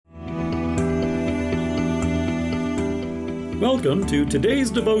Welcome to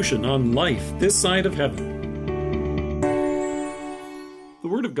today's devotion on life this side of heaven. The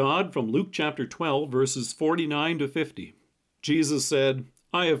Word of God from Luke chapter 12, verses 49 to 50. Jesus said,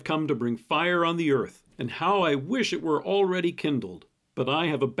 "I have come to bring fire on the earth, and how I wish it were already kindled. But I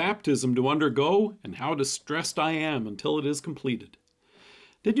have a baptism to undergo, and how distressed I am until it is completed."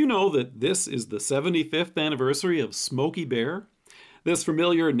 Did you know that this is the 75th anniversary of Smokey Bear? This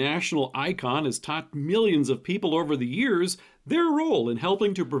familiar national icon has taught millions of people over the years their role in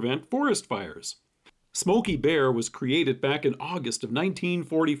helping to prevent forest fires. Smokey Bear was created back in August of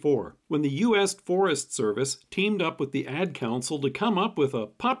 1944 when the U.S. Forest Service teamed up with the Ad Council to come up with a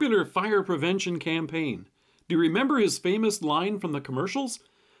popular fire prevention campaign. Do you remember his famous line from the commercials?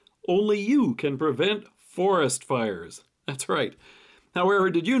 "Only you can prevent forest fires." That's right.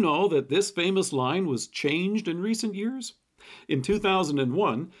 However, did you know that this famous line was changed in recent years? In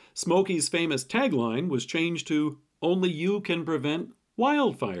 2001, Smokey's famous tagline was changed to "Only you can prevent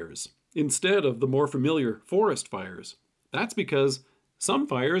wildfires," instead of the more familiar forest fires. That's because some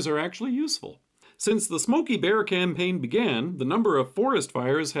fires are actually useful. Since the Smokey Bear campaign began, the number of forest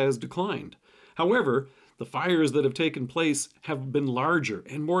fires has declined. However, the fires that have taken place have been larger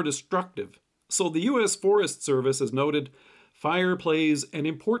and more destructive. So the U.S. Forest Service has noted, fire plays an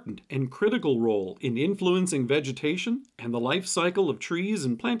important and critical role in influencing vegetation and the life cycle of trees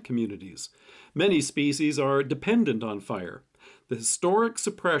and plant communities. Many species are dependent on fire. The historic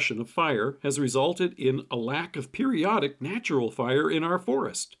suppression of fire has resulted in a lack of periodic natural fire in our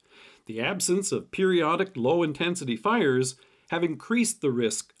forest. The absence of periodic low-intensity fires have increased the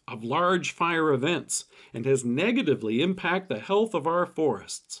risk of large fire events and has negatively impacted the health of our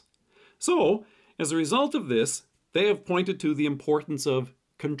forests. So, as a result of this, they have pointed to the importance of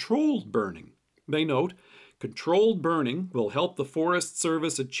controlled burning. They note, controlled burning will help the Forest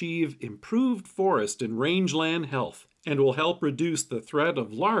Service achieve improved forest and rangeland health and will help reduce the threat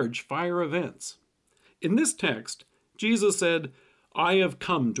of large fire events. In this text, Jesus said, "I have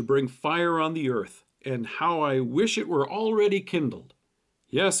come to bring fire on the earth, and how I wish it were already kindled."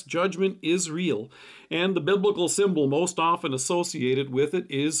 Yes, judgment is real, and the biblical symbol most often associated with it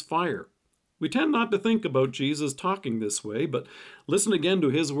is fire. We tend not to think about Jesus talking this way, but listen again to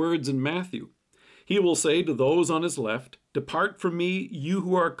his words in Matthew. He will say to those on his left, "Depart from me, you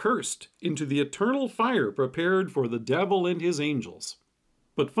who are cursed, into the eternal fire prepared for the devil and his angels."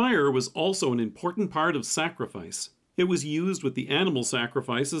 But fire was also an important part of sacrifice. It was used with the animal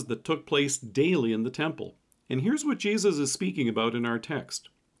sacrifices that took place daily in the temple. And here's what Jesus is speaking about in our text.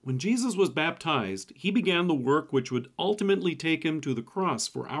 When Jesus was baptized, he began the work which would ultimately take him to the cross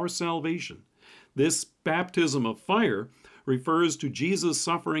for our salvation. This baptism of fire refers to Jesus'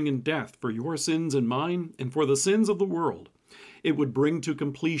 suffering and death for your sins and mine and for the sins of the world. It would bring to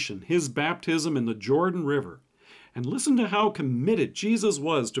completion his baptism in the Jordan River. And listen to how committed Jesus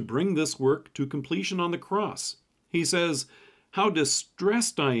was to bring this work to completion on the cross. He says, "How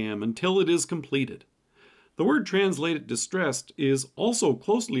distressed I am until it is completed." The word translated distressed is also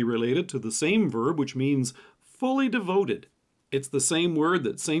closely related to the same verb which means fully devoted. It's the same word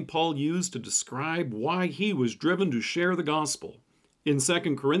that St. Paul used to describe why he was driven to share the gospel. In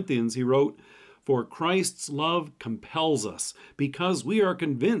 2 Corinthians he wrote, "For Christ's love compels us, because we are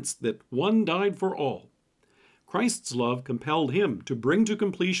convinced that one died for all." Christ's love compelled him to bring to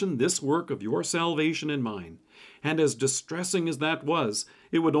completion this work of your salvation and mine. And as distressing as that was,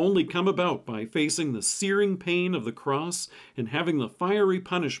 it would only come about by facing the searing pain of the cross and having the fiery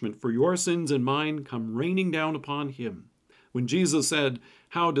punishment for your sins and mine come raining down upon him. When Jesus said,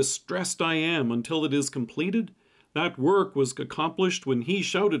 "How distressed I am until it is completed," that work was accomplished when he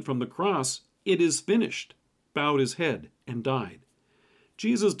shouted from the cross, "It is finished," bowed his head, and died.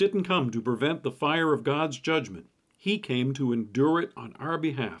 Jesus didn't come to prevent the fire of God's judgment. He came to endure it on our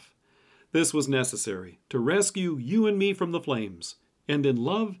behalf. This was necessary to rescue you and me from the flames, and in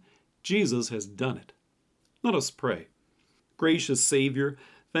love, Jesus has done it. Let us pray. Gracious Savior,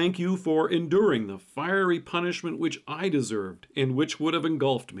 thank you for enduring the fiery punishment which I deserved and which would have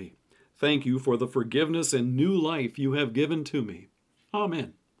engulfed me. Thank you for the forgiveness and new life you have given to me.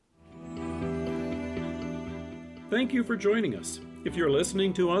 Amen. Thank you for joining us. If you're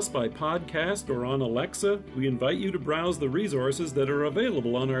listening to us by podcast or on Alexa, we invite you to browse the resources that are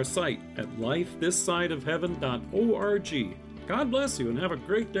available on our site at lifethissideofheaven.org. God bless you and have a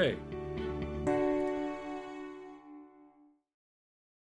great day.